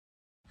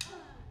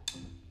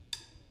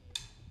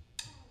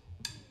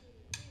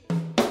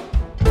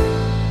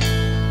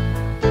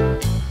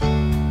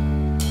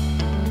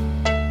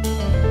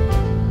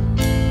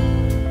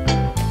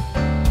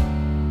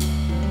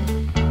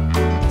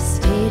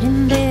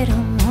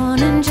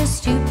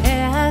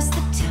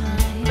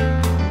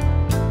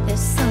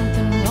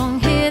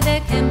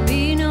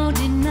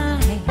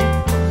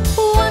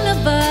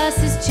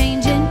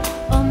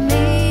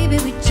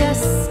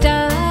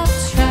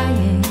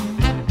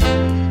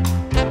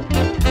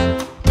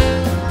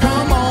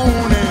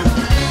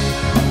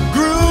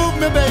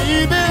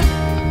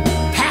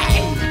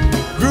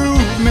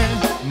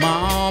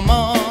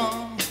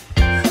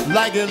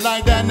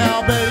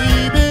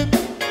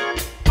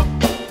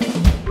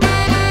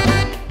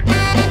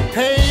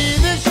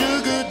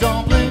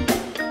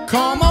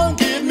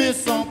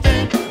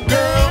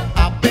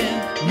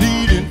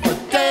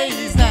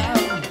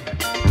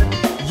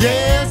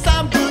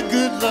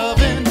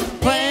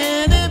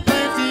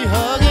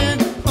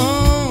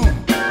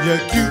a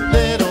cute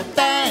little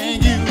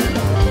thing, you.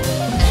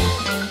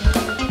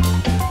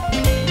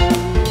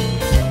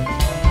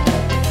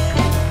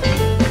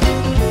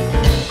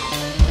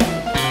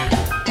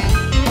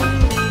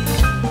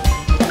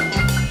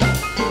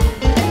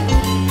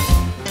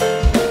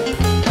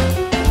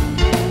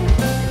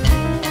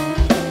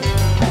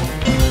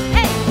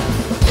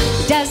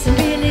 Doesn't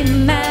really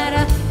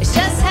matter, it's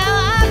just how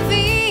I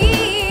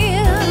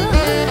feel.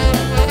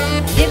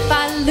 If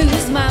I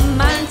lose my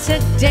mind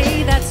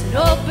today, that's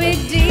no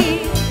big deal.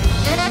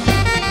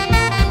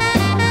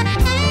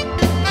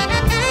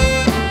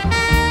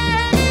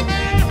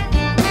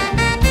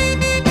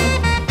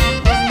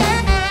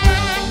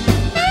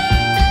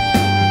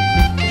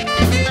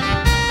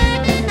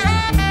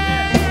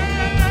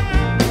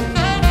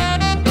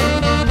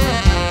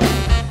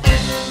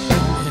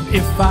 And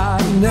if I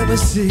never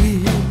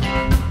see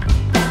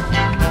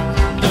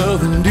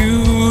the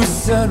new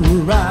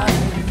sunrise,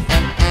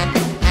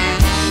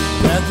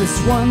 let this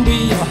one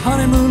be your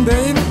honeymoon,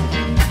 baby,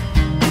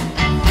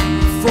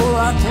 before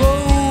I close